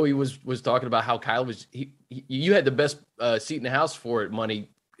 And Joey was talking about how Kyle was you had the best seat in the house for it, Money.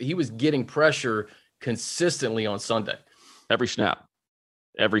 He was getting pressure consistently on Sunday. Every snap.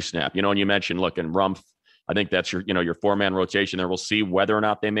 You know, and you mentioned, look, and Rumph, I think that's your 4-man rotation there. We'll see whether or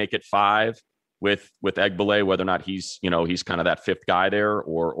not they make it 5 with Egbele, whether or not he's kind of that 5th guy there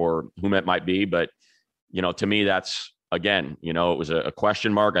or whom it might be. But, you know, to me, that's, again, you know, it was a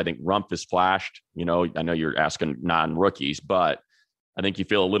question mark. I think Rumph has flashed. You know, I know you're asking non-rookies, but I think you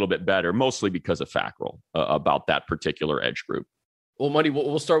feel a little bit better, mostly because of Fackrell, about that particular edge group. Well, Money,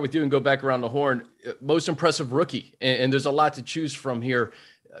 we'll start with you and go back around the horn. Most impressive rookie, and there's a lot to choose from here.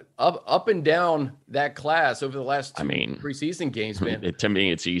 Up and down that class over the last two preseason games, man. To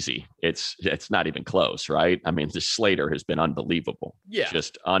me, it's easy. It's not even close, right? I mean, the Slater has been unbelievable. Yeah,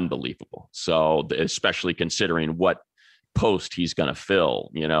 just unbelievable. So, especially considering what post he's going to fill,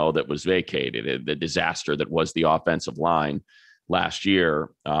 you know, that was vacated, the disaster that was the offensive line last year,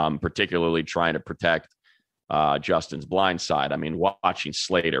 particularly trying to protect Justin's blind side. I mean, watching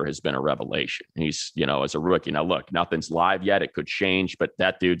Slater has been a revelation. He's, you know, as a rookie. Now, look, nothing's live yet. It could change, but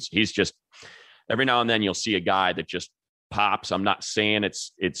that he's just, every now and then you'll see a guy that just pops. I'm not saying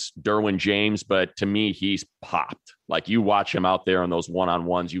it's Derwin James, but to me, he's popped. Like, you watch him out there on those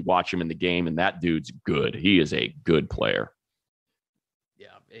one-on-ones, you watch him in the game, and that dude's good. He is a good player. Yeah.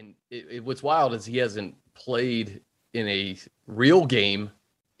 And what's wild is he hasn't played in a real game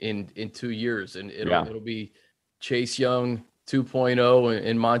in 2 years, and it'll be Chase Young 2.0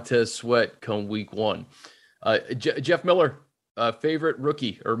 and Montez Sweat come week 1. Jeff Miller, favorite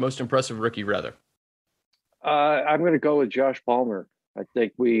rookie or most impressive rookie rather? I'm going to go with Josh Palmer. I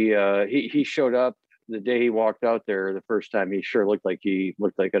think he showed up the day he walked out there the first time. He sure looked like an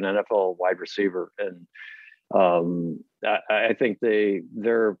NFL wide receiver, and I think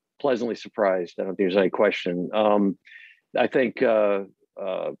they're pleasantly surprised. I don't think there's any question. I think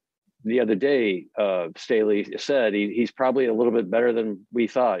the other day, Staley said he's probably a little bit better than we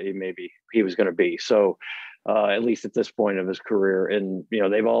thought he was going to be. So at least at this point of his career, and you know,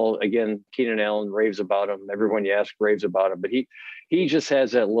 they've all, again, Keenan Allen raves about him. Everyone you ask raves about him, but he just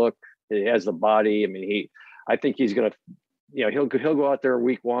has that look. He has the body. I mean, I think he's going to, you know, he'll go out there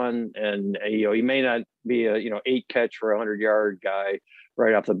week 1, and you know, he may not be a 8 catch for 100-yard guy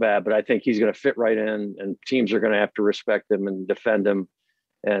right off the bat, but I think he's going to fit right in, and teams are going to have to respect him and defend him.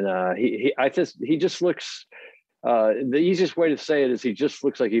 And he just looks, the easiest way to say it is he just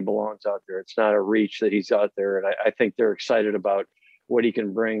looks like he belongs out there. It's not a reach that he's out there. And I think they're excited about what he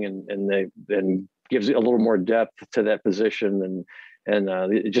can bring, and gives a little more depth to that position.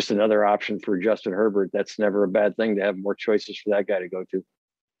 And just another option for Justin Herbert. That's never a bad thing to have more choices for that guy to go to.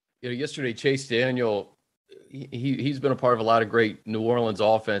 You know, yesterday, Chase Daniel, he's been a part of a lot of great New Orleans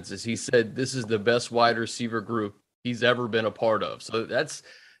offenses. He said this is the best wide receiver group he's ever been a part of. So that's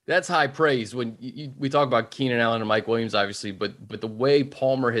high praise. When we talk about Keenan Allen and Mike Williams, obviously, but the way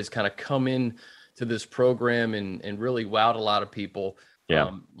Palmer has kind of come in to this program and really wowed a lot of people. Yeah,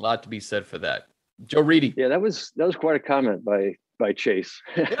 a lot to be said for that. Joe Reedy. Yeah, that was quite a comment by Chase.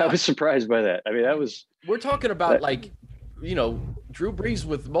 Yeah. I was surprised by that. I mean, we're talking about you know, Drew Brees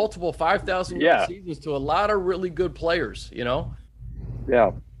with multiple 5,000 yard seasons to a lot of really good players, you know?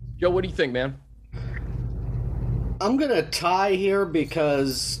 Yeah. Joe, what do you think, man? I'm going to tie here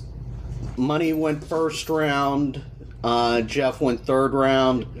because Money went first round. Jeff went third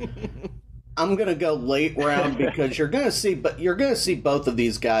round. I'm going to go late round because you're going to see both of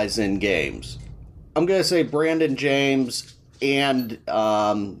these guys in games. I'm going to say Brandon James and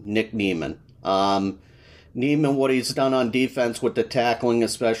Nick Niemann. Niemann, what he's done on defense with the tackling,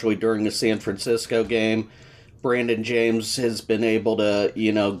 especially during the San Francisco game. Brandon James has been able to,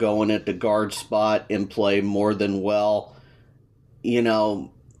 you know, go in at the guard spot and play more than well. You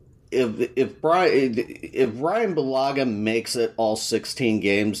know, if Ryan Bulaga makes it all 16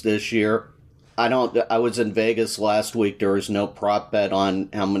 games this year, I was in Vegas last week. There was no prop bet on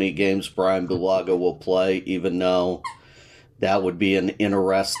how many games Brian Bulaga will play, even though that would be an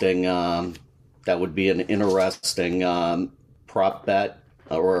interesting prop bet,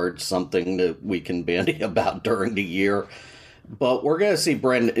 or something that we can bandy about during the year. But we're going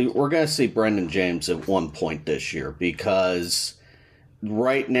to see Brendan James at one point this year, because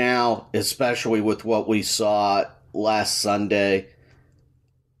right now, especially with what we saw last Sunday,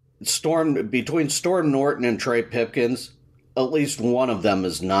 between Storm Norton and Trey Pipkins, at least one of them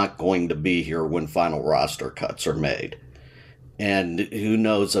is not going to be here when final roster cuts are made. And who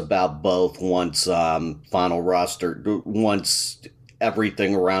knows about both once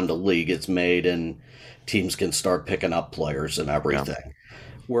everything around the league is made and teams can start picking up players and everything. Yeah.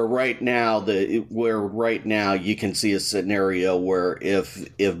 where right now you can see a scenario where if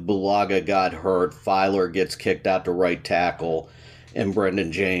Bulaga got hurt, Filer gets kicked out to right tackle, and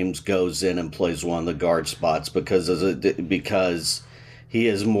Brendan James goes in and plays one of the guard spots because he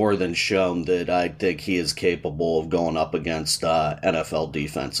has more than shown that I think he is capable of going up against NFL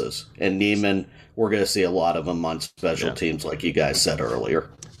defenses. And Neiman, we're going to see a lot of him on special teams, like you guys said earlier.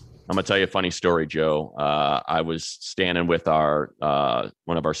 I'm gonna tell you a funny story, Joe. I was standing with our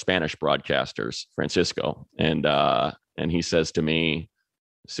one of our Spanish broadcasters, Francisco, and he says to me,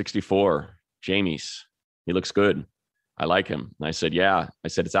 64, James, he looks good. I like him. And I said, yeah. I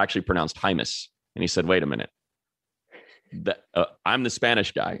said, it's actually pronounced Jaimes. And he said, wait a minute. I'm the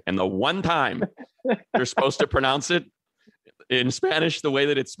Spanish guy, and the one time you're supposed to pronounce it in Spanish the way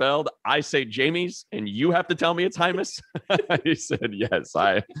that it's spelled, I say James, and you have to tell me it's Jaimes. He said, yes,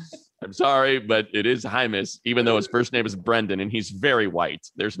 I'm sorry, but it is Jaimes, even though his first name is Brendan, and he's very white.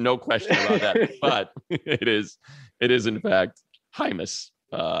 There's no question about that. But it is in fact Jaimes.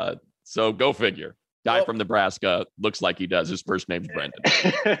 So go figure. Guy from Nebraska looks like he does. His first name's Brendan.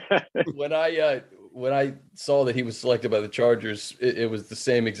 When I saw that he was selected by the Chargers, it was the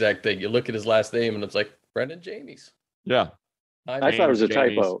same exact thing. You look at his last name, and it's like Brendan James. Yeah. I thought it was a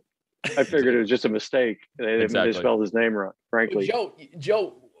typo. I figured it was just a mistake. They spelled his name wrong, frankly.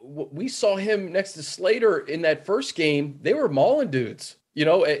 Joe, we saw him next to Slater in that first game. They were mauling dudes,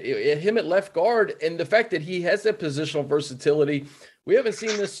 him at left guard. And the fact that he has that positional versatility, we haven't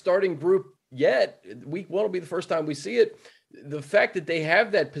seen this starting group yet. Week 1 will be the first time we see it. The fact that they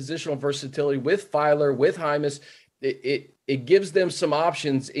have that positional versatility with Filer, with Jaimes, it gives them some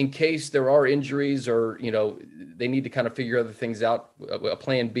options in case there are injuries or, they need to kind of figure other things out, a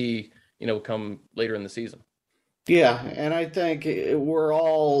plan B, come later in the season. Yeah. And I think we're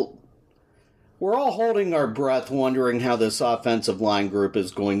all holding our breath, wondering how this offensive line group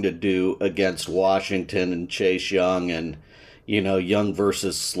is going to do against Washington and Chase Young and, Young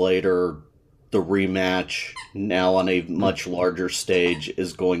versus Slater. The rematch now on a much larger stage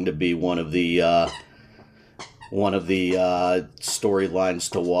is going to be one of the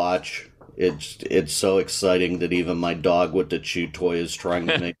storylines to watch. It's so exciting that even my dog with the chew toy is trying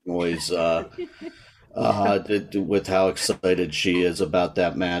to make noise with how excited she is about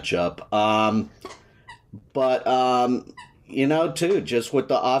that matchup. Too, just with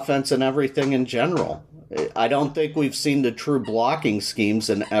the offense and everything in general. I don't think we've seen the true blocking schemes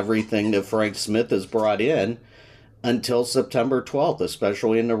and everything that Frank Smith has brought in until September 12th,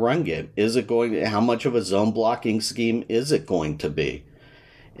 especially in the run game. How much of a zone blocking scheme is it going to be?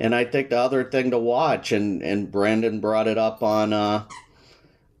 And I think the other thing to watch, and Brandon brought it up on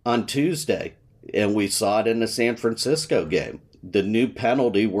Tuesday, and we saw it in the San Francisco game, the new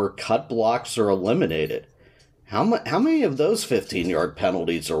penalty where cut blocks are eliminated. How many of those 15-yard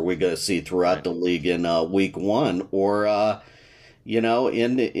penalties are we going to see throughout the league in week 1 or, in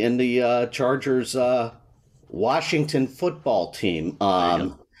the Chargers Washington football team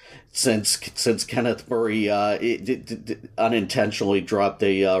since Kenneth Murray unintentionally dropped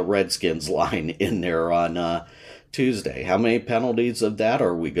a Redskins line in there on Tuesday? How many penalties of that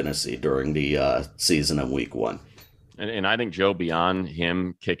are we going to see during the season in week 1? And I think, Joe, beyond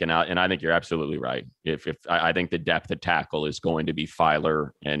him kicking out, and I think you're absolutely right. If I think the depth of tackle is going to be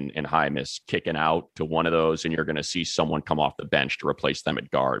Filer and Jaimes kicking out to one of those, and you're going to see someone come off the bench to replace them at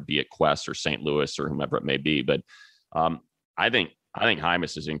guard, be it Quest or St. Louis or whomever it may be. But I think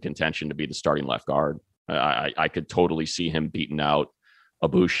Jaimes is in contention to be the starting left guard. I could totally see him beating out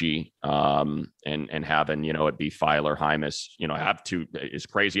Ibushi and having, it be Filer, Jaimes, have two, as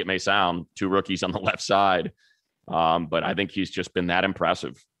crazy it may sound, two rookies on the left side. But I think he's just been that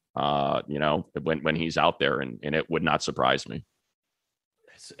impressive, when he's out there, and it would not surprise me.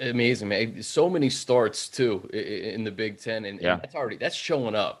 It's amazing, man. So many starts too in the Big Ten, and that's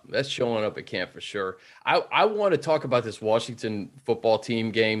showing up. That's showing up at camp for sure. I want to talk about this Washington football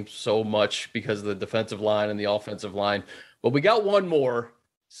team game so much because of the defensive line and the offensive line. But we got one more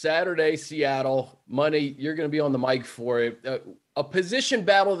Saturday, Seattle. Money, you're going to be on the mic for it. A position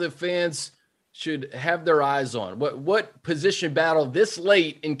battle that fans should have their eyes on. What position battle this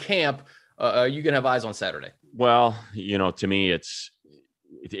late in camp are you going to have eyes on Saturday? Well, to me, it's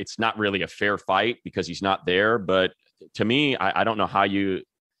not really a fair fight because he's not there. But to me, I don't know how I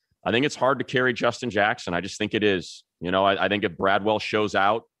think it's hard to carry Justin Jackson. I just think it is. I think if Bradwell shows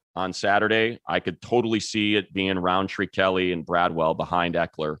out on Saturday, I could totally see it being Roundtree, Kelly, and Bradwell behind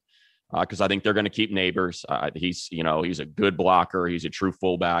Eckler. Because I think they're going to keep Neighbors. He's a good blocker. He's a true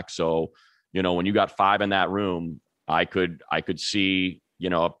fullback. So, when you got 5 in that room, I could see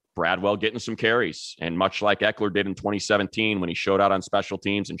Bradwell getting some carries, and much like Eckler did in 2017 when he showed out on special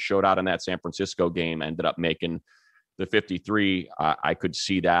teams and showed out in that San Francisco game, ended up making the 53. I could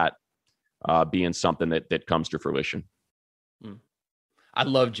see that being something that comes to fruition. I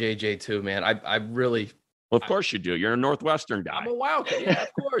love JJ too, man. I really. Well, of course you do. You're a Northwestern guy. I'm a Wildcat. Yeah,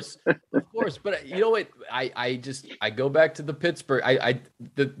 of course. Of course. But you know what? I go back to the Pittsburgh.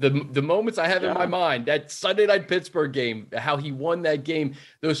 The moments I have in my mind, that Sunday night Pittsburgh game, how he won that game,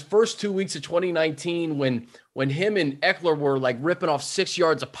 those first 2 weeks of 2019 when him and Eckler were like ripping off 6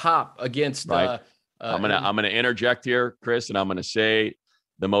 yards a pop against right. I'm gonna interject here, Chris, and I'm gonna say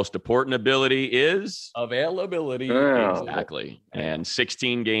the most important ability is availability. Exactly. And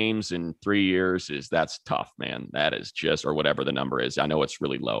 16 games in 3 years that's tough, man. That is just, or whatever the number is. I know it's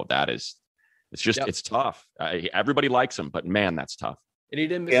really low. It's tough. Everybody likes him, but man, that's tough. And he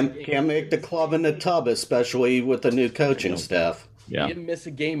didn't miss can't make the club in the tub, especially with the new coaching staff. Yeah. He didn't miss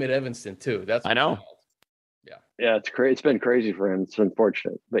a game at Evanston too. I know. Yeah. It's crazy. It's been crazy for him. It's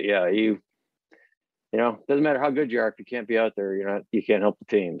unfortunate, but yeah, doesn't matter how good you are, if you can't be out there, you can't help the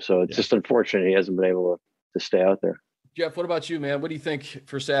team. So it's just unfortunate he hasn't been able to stay out there. Jeff, what about you, man? What do you think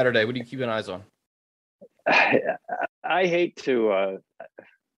for Saturday? What do you keep an eyes on? I hate to,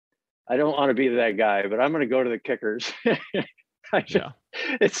 I don't want to be that guy, but I'm going to go to the kickers.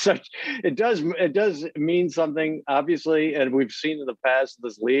 It does mean something, obviously. And we've seen in the past in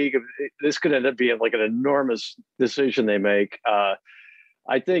this league, this could end up being like an enormous decision they make.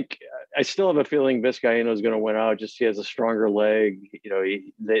 I think I still have a feeling Vizcaino is going to win out. Just he has a stronger leg. I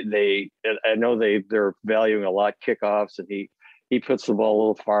know they're valuing a lot kickoffs, and he puts the ball a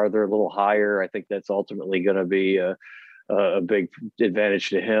little farther, a little higher. I think that's ultimately going to be a big advantage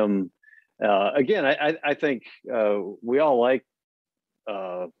to him. Again, I think we all like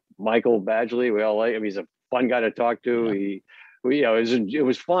Michael Badgley. We all like him. He's a fun guy to talk to. Yeah. It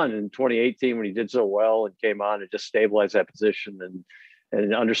was fun in 2018 when he did so well and came on and just stabilized that position and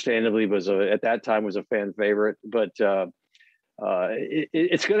understandably at that time was a fan favorite. But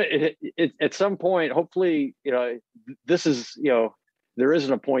it's gonna at some point, hopefully, this is there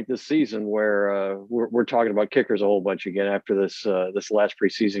isn't a point this season where we're talking about kickers a whole bunch again after this last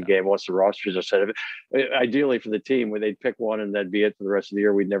preseason game. Once the rosters are set, ideally for the team, where they'd pick one and that'd be it for the rest of the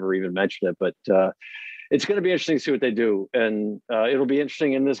year. We'd never even mention it, but it's going to be interesting to see what they do, and it'll be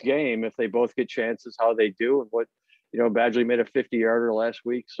interesting in this game if they both get chances, how they do, and what. Badgley made a 50-yarder last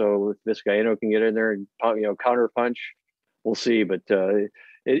week, so if Vizcaino can get in there and counter punch, we'll see. But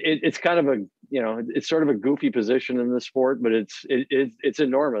it's kind of it's sort of a goofy position in the sport, but it's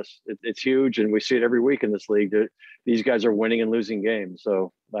enormous. It's huge, and we see it every week in this league. These guys are winning and losing games.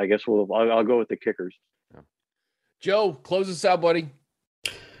 So I guess I'll go with the kickers. Yeah. Joe, close us out, buddy.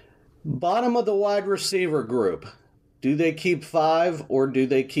 Bottom of the wide receiver group. Do they keep 5 or do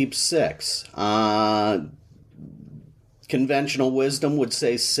they keep 6? Conventional wisdom would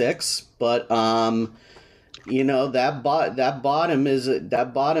say 6, but that bottom is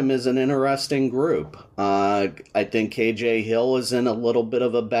an interesting group. I think KJ Hill is in a little bit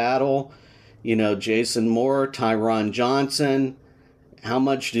of a battle. Jason Moore, Tyron Johnson. How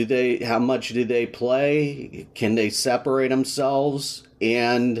much do they play? Can they separate themselves?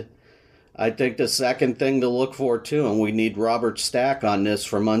 And I think the second thing to look for too, and we need Robert Stack on this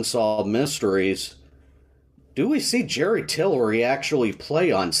from Unsolved Mysteries. Do we see Jerry Tillery actually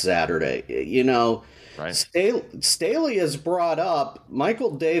play on Saturday? Right. Staley has brought up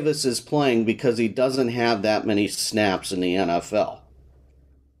Michael Davis is playing because he doesn't have that many snaps in the NFL.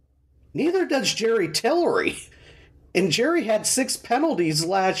 Neither does Jerry Tillery. And Jerry had 6 penalties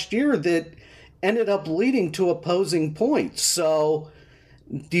last year that ended up leading to opposing points. So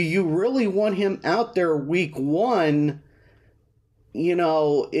do you really want him out there week 1, in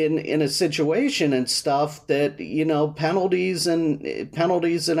a situation and stuff that, penalties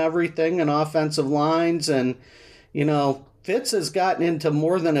and everything and offensive lines and, Fitz has gotten into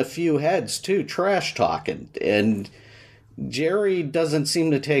more than a few heads too, trash talking. And Jerry doesn't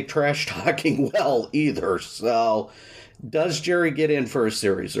seem to take trash talking well either. So does Jerry get in for a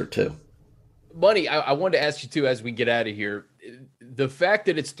series or 2? Money, I wanted to ask you too, as we get out of here, the fact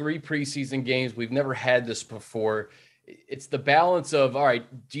that it's 3 preseason games, we've never had this before. It's the balance of, all right,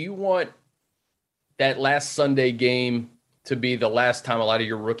 do you want that last Sunday game to be the last time a lot of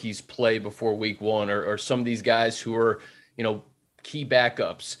your rookies play before week 1 or some of these guys who are, key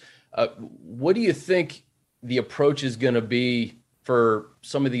backups? What do you think the approach is going to be for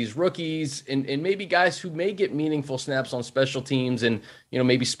some of these rookies and maybe guys who may get meaningful snaps on special teams and,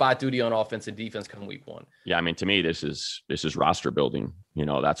 maybe spot duty on offense and defense come week 1? Yeah. I mean, to me, this is roster building.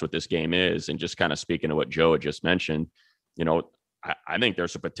 That's what this game is. And just kind of speaking to what Joe had just mentioned, I think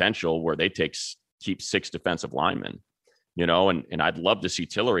there's a potential where they keep 6 defensive linemen, you know, and I'd love to see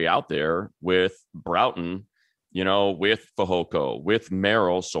Tillery out there with Broughton, you know, with Fehoko, with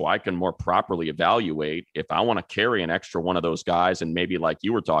Merrill, so I can more properly evaluate if I want to carry an extra one of those guys. And maybe like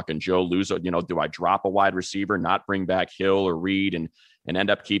you were talking, Joe, lose, you know, do I drop a wide receiver, not bring back Hill or Reed and end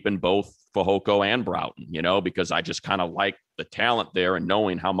up keeping both Fehoko and Broughton, you know, because I just kind of like the talent there and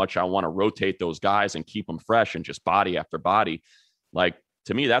knowing how much I want to rotate those guys and keep them fresh and just body after body. Like,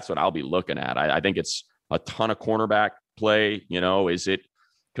 to me, that's what I'll be looking at. I think it's a ton of cornerback play, you know, is it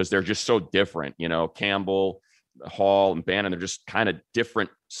because they're just so different, you know, Campbell, Hall, and Bannon, they're just kind of different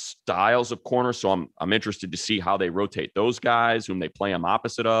styles of corner. So I'm interested to see how they rotate those guys, whom they play them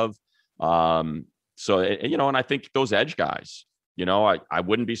opposite of. So, you know, and I think those edge guys, you know, I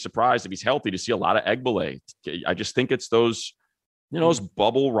wouldn't be surprised if he's healthy to see a lot of Egbele. I just think it's those, you know, those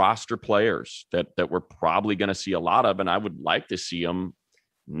bubble roster players that we're probably going to see a lot of. And I would like to see them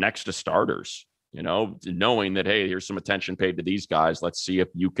next to starters, you know, knowing that, hey, here's some attention paid to these guys. Let's see if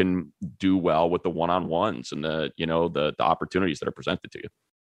you can do well with the one-on-ones and the, you know, the opportunities that are presented to you.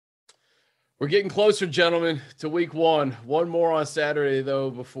 We're getting closer, gentlemen, to week 1. One more on Saturday, though,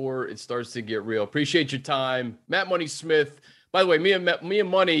 before it starts to get real. Appreciate your time. Matt Money Smith. By the way, me and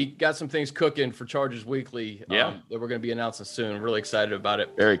Money got some things cooking for Chargers Weekly that we're going to be announcing soon. I'm really excited about it.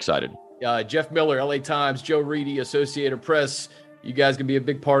 Very excited. Jeff Miller, LA Times, Joe Reedy, Associated Press. You guys can be a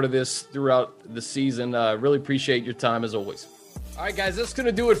big part of this throughout the season. Really appreciate your time as always. All right, guys, that's going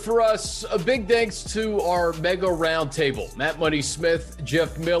to do it for us. A big thanks to our mega roundtable. Matt Money Smith,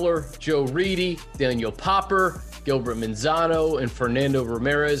 Jeff Miller, Joe Reedy, Daniel Popper, Gilbert Manzano, and Fernando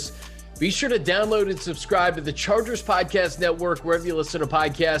Ramirez. Be sure to download and subscribe to the Chargers Podcast Network wherever you listen to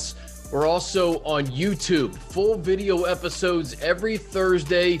podcasts. We're also on YouTube. Full video episodes every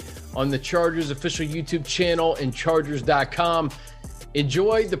Thursday on the Chargers official YouTube channel and Chargers.com.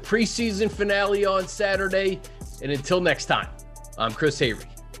 Enjoy the preseason finale on Saturday. And until next time, I'm Chris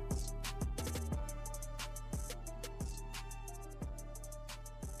Hayre.